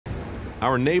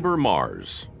Our neighbor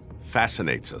Mars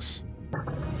fascinates us.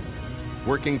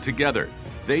 Working together,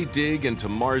 they dig into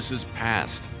Mars's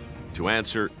past to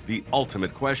answer the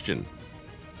ultimate question: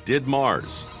 did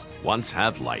Mars once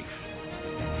have life?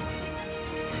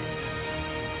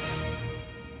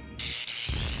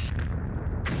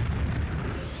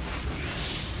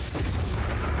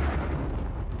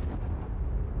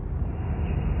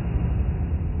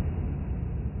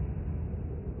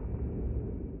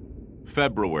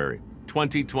 February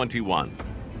 2021.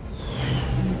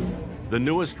 The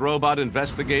newest robot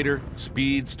investigator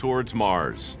speeds towards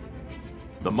Mars,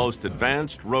 the most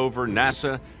advanced rover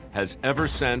NASA has ever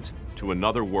sent to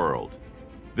another world.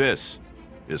 This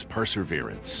is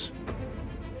Perseverance.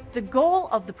 The goal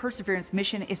of the Perseverance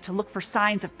mission is to look for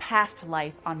signs of past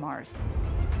life on Mars.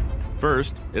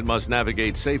 First, it must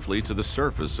navigate safely to the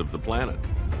surface of the planet.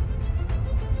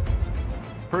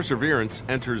 Perseverance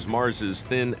enters Mars's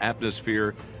thin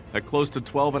atmosphere at close to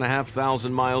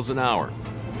 12,500 miles an hour.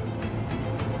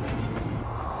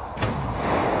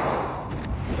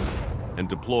 And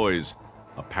deploys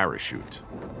a parachute.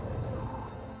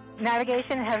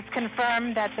 Navigation has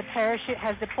confirmed that the parachute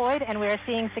has deployed, and we are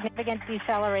seeing significant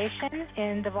deceleration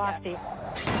in the velocity.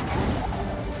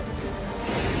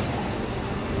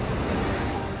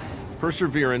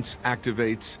 Perseverance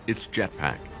activates its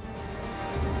jetpack.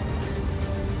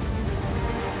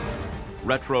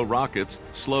 Retro rockets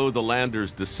slow the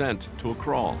lander's descent to a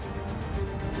crawl.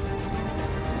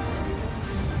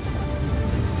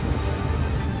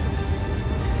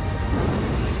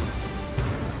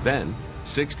 Then,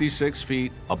 66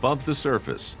 feet above the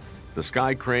surface, the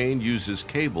sky crane uses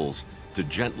cables to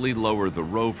gently lower the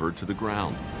rover to the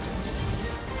ground.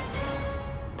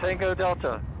 Tango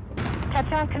Delta.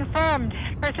 Touchdown confirmed.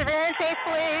 Perseverance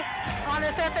safely on the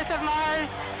surface of Mars,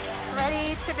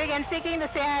 ready to begin seeking the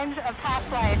signs of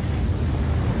past life.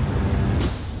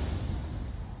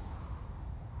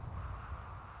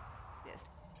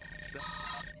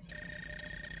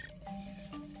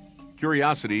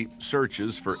 Curiosity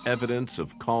searches for evidence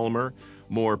of calmer,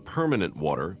 more permanent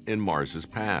water in Mars's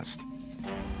past.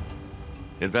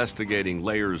 Investigating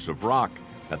layers of rock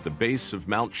at the base of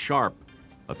Mount Sharp,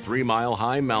 a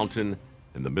 3-mile-high mountain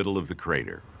in the middle of the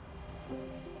crater,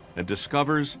 and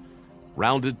discovers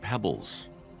rounded pebbles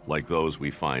like those we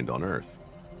find on Earth.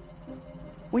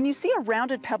 When you see a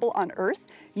rounded pebble on Earth,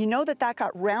 you know that that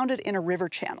got rounded in a river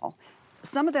channel.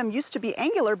 Some of them used to be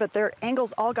angular, but their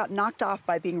angles all got knocked off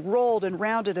by being rolled and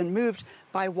rounded and moved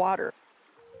by water.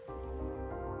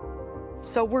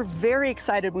 So we're very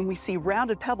excited when we see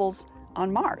rounded pebbles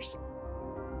on Mars.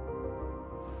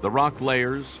 The rock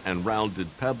layers and rounded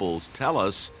pebbles tell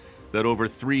us that over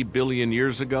 3 billion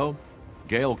years ago,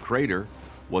 Gale Crater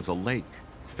was a lake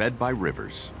fed by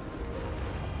rivers.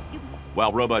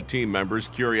 While robot team members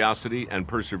Curiosity and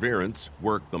Perseverance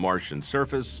work the Martian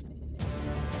surface,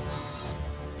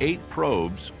 8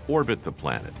 probes orbit the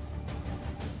planet,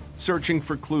 searching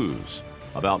for clues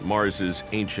about Mars's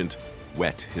ancient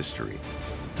wet history.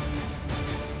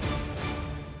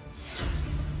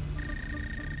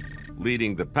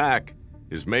 Leading the pack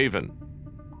is MAVEN.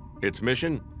 Its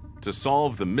mission? To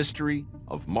solve the mystery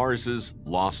of Mars's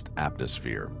lost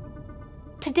atmosphere.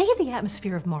 Today, the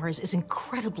atmosphere of Mars is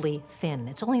incredibly thin.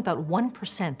 It's only about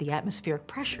 1% the atmospheric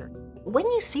pressure. When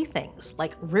you see things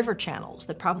like river channels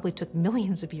that probably took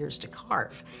millions of years to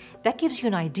carve, that gives you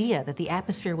an idea that the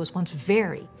atmosphere was once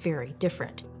very, very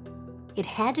different. It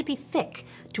had to be thick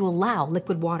to allow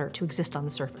liquid water to exist on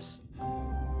the surface.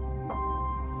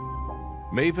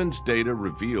 MAVEN's data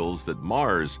reveals that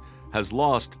Mars has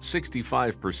lost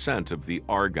 65% of the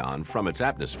argon from its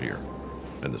atmosphere,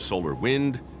 and the solar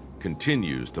wind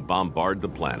continues to bombard the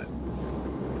planet.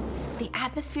 The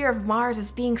atmosphere of Mars is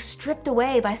being stripped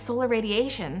away by solar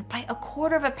radiation by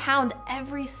 1/4 pound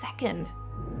every second.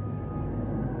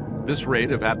 This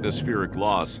rate of atmospheric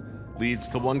loss leads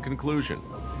to one conclusion.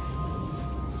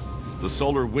 The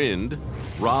solar wind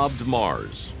robbed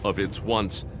Mars of its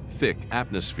once thick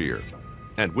atmosphere,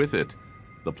 and with it,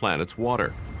 the planet's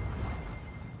water.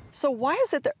 So why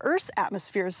is it that Earth's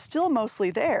atmosphere is still mostly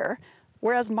there,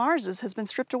 whereas Mars's has been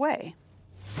stripped away?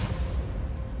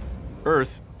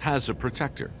 Earth has a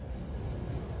protector,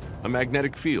 a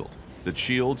magnetic field that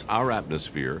shields our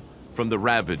atmosphere from the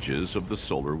ravages of the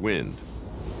solar wind.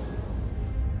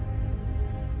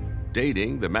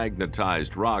 Dating the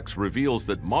magnetized rocks reveals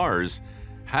that Mars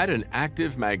had an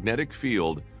active magnetic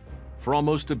field for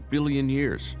almost 1 billion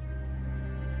years.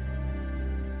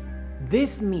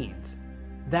 This means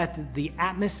that the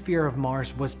atmosphere of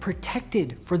Mars was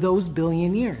protected for those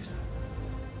billion years.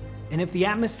 And if the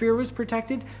atmosphere was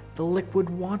protected, the the liquid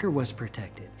water was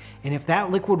protected. And if that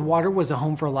liquid water was a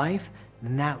home for life,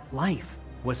 then that life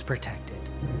was protected.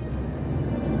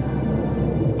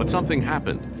 But something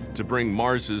happened to bring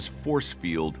Mars's force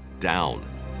field down.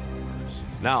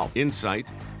 Now, InSight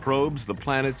probes the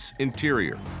planet's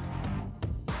interior.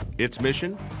 Its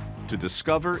mission? To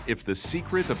discover if the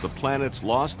secret of the planet's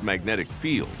lost magnetic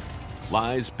field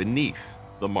lies beneath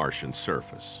the Martian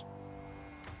surface.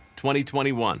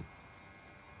 2021.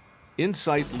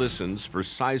 InSight listens for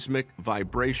seismic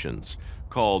vibrations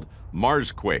called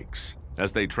Marsquakes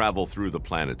as they travel through the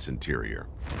planet's interior.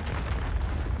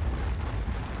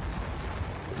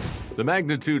 The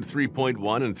magnitude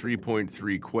 3.1 and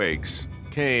 3.3 quakes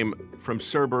came from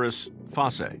Cerberus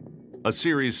Fossae, a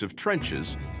series of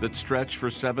trenches that stretch for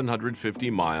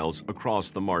 750 miles across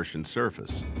the Martian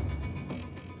surface.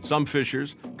 Some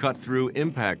fissures cut through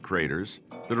impact craters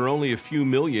that are only a few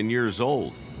million years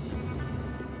old.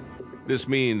 This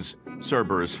means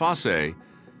Cerberus Fossae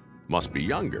must be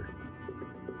younger.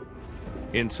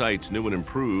 InSight's new and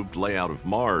improved layout of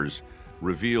Mars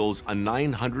reveals a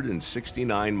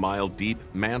 969-mile deep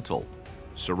mantle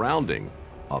surrounding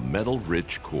a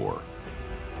metal-rich core.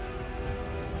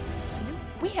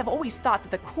 We have always thought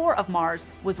that the core of Mars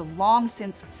was long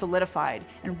since solidified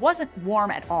and wasn't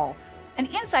warm at all. And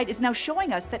InSight is now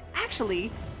showing us that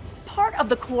actually part of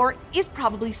the core is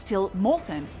probably still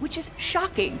molten, which is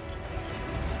shocking.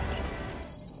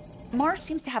 Mars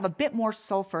seems to have a bit more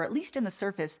sulfur, at least in the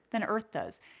surface, than Earth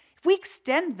does. If we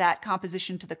extend that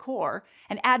composition to the core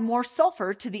and add more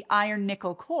sulfur to the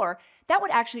iron-nickel core, that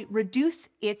would actually reduce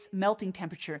its melting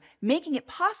temperature, making it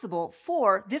possible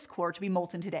for this core to be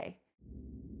molten today.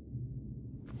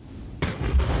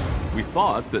 We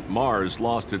thought that Mars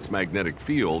lost its magnetic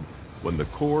field when the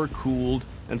core cooled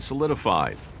and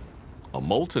solidified. A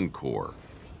molten core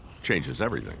changes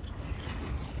everything.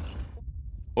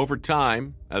 Over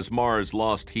time, as Mars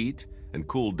lost heat and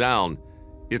cooled down,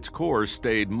 its core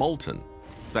stayed molten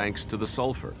thanks to the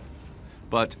sulfur.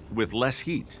 But with less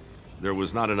heat, there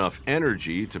was not enough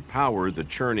energy to power the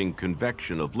churning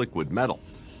convection of liquid metal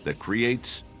that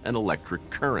creates an electric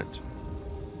current.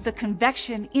 The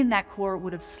convection in that core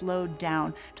would have slowed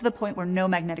down to the point where no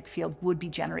magnetic field would be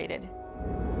generated.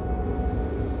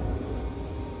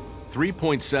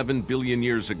 3.7 billion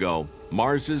years ago,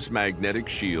 Mars's magnetic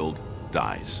shield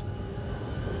dies.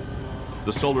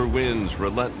 The solar wind's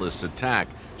relentless attack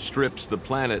strips the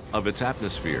planet of its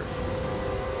atmosphere.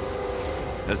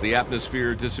 As the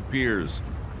atmosphere disappears,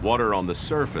 water on the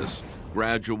surface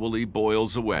gradually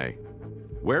boils away.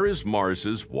 Where is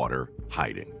Mars's water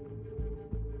hiding?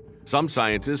 Some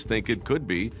scientists think it could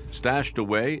be stashed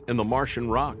away in the Martian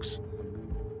rocks.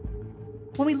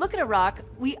 When we look at a rock,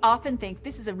 we often think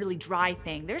this is a really dry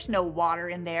thing. There's no water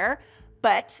in there.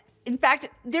 But in fact,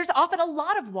 there's often a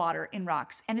lot of water in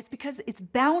rocks, and it's because it's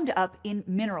bound up in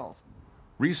minerals.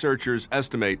 Researchers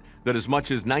estimate that as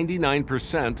much as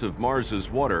 99% of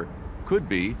Mars's water could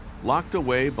be locked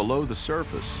away below the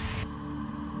surface.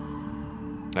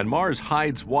 And Mars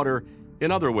hides water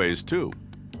in other ways too.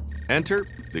 Enter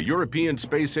the European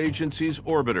Space Agency's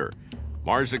orbiter,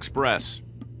 Mars Express.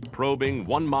 Probing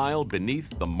 1 mile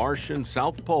beneath the Martian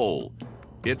South Pole,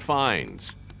 it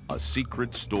finds a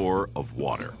secret store of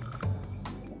water.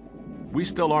 We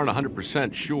still aren't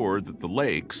 100% sure that the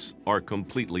lakes are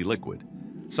completely liquid.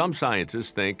 Some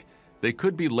scientists think they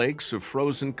could be lakes of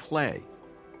frozen clay.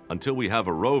 Until we have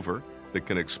a rover that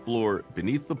can explore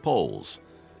beneath the poles,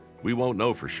 we won't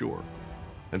know for sure.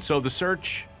 And so the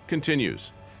search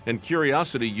continues, and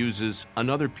Curiosity uses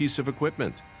another piece of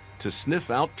equipment to sniff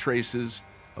out traces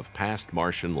of past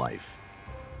Martian life.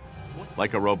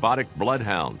 Like a robotic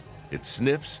bloodhound, it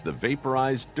sniffs the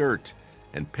vaporized dirt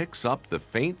and picks up the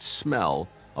faint smell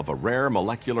of a rare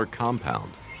molecular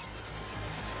compound.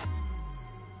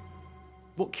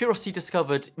 What Curiosity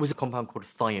discovered was a compound called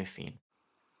thiophene.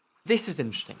 This is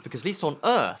interesting because, at least on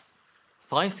Earth,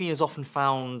 thiophene is often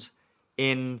found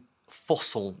in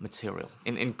fossil material,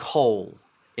 in coal,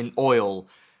 in oil,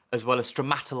 as well as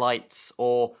stromatolites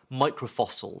or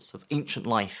microfossils of ancient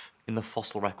life in the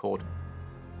fossil record.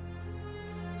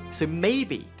 So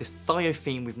maybe this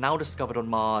thiophene we've now discovered on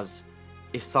Mars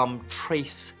is some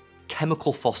trace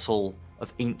chemical fossil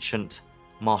of ancient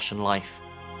Martian life.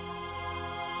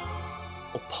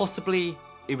 Or possibly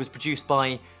it was produced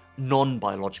by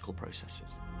non-biological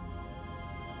processes.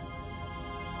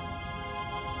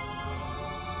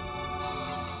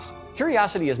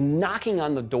 Curiosity is knocking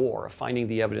on the door of finding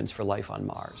the evidence for life on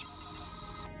Mars.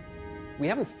 We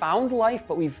haven't found life,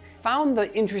 but we've found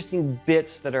the interesting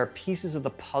bits that are pieces of the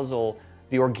puzzle,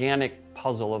 the organic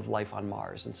puzzle of life on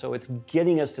Mars. And so it's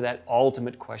getting us to that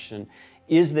ultimate question,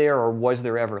 is there or was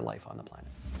there ever life on the planet?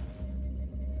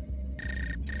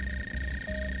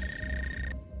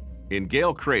 In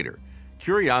Gale Crater,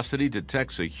 Curiosity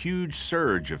detects a huge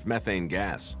surge of methane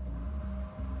gas.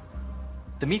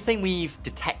 The methane we've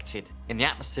detected in the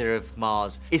atmosphere of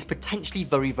Mars is potentially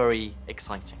very, very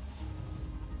exciting.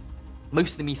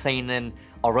 Most of the methane in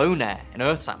our own air, in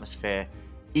Earth's atmosphere,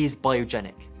 is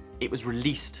biogenic. It was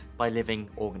released by living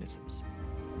organisms.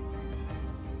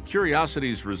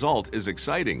 Curiosity's result is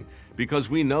exciting because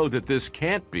we know that this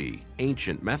can't be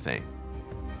ancient methane.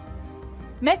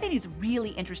 Methane is really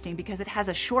interesting because it has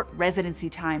a short residency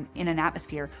time in an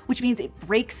atmosphere, which means it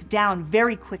breaks down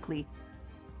very quickly.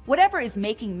 Whatever is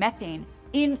making methane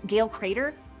in Gale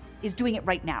Crater is doing it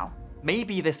right now.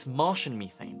 Maybe this Martian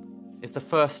methane is the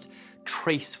first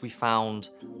trace we found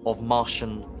of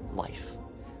Martian life.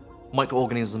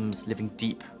 Microorganisms living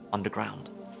deep underground.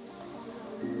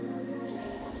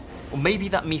 Or maybe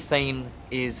that methane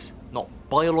is not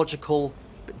biological,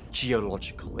 but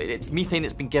geological. It's methane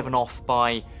that's been given off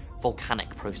by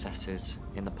volcanic processes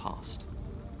in the past.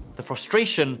 The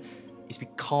frustration is we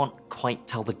can't quite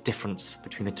tell the difference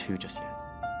between the two just yet.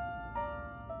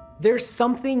 There's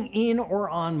something in or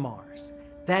on Mars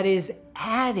that is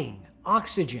adding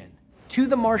oxygen to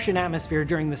the Martian atmosphere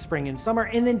during the spring and summer,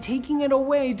 and then taking it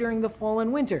away during the fall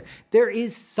and winter. There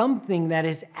is something that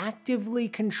is actively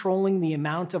controlling the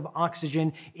amount of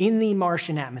oxygen in the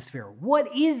Martian atmosphere.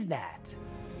 What is that?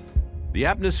 The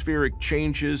atmospheric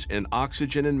changes in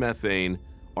oxygen and methane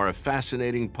are a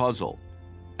fascinating puzzle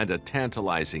and a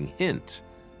tantalizing hint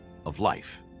of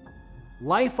life.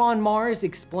 Life on Mars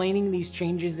explaining these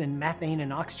changes in methane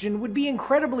and oxygen would be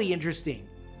incredibly interesting.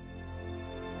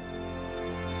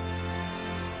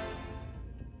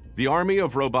 The army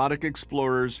of robotic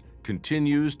explorers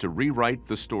continues to rewrite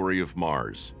the story of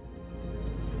Mars,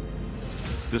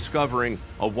 discovering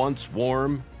a once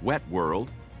warm, wet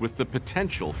world with the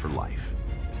potential for life.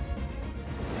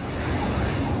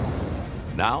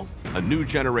 Now, a new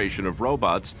generation of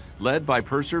robots, led by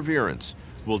Perseverance,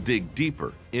 will dig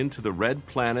deeper into the red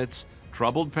planet's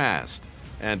troubled past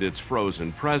and its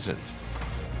frozen present,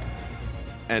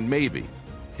 and maybe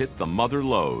hit the mother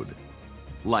lode,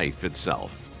 life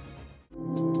itself.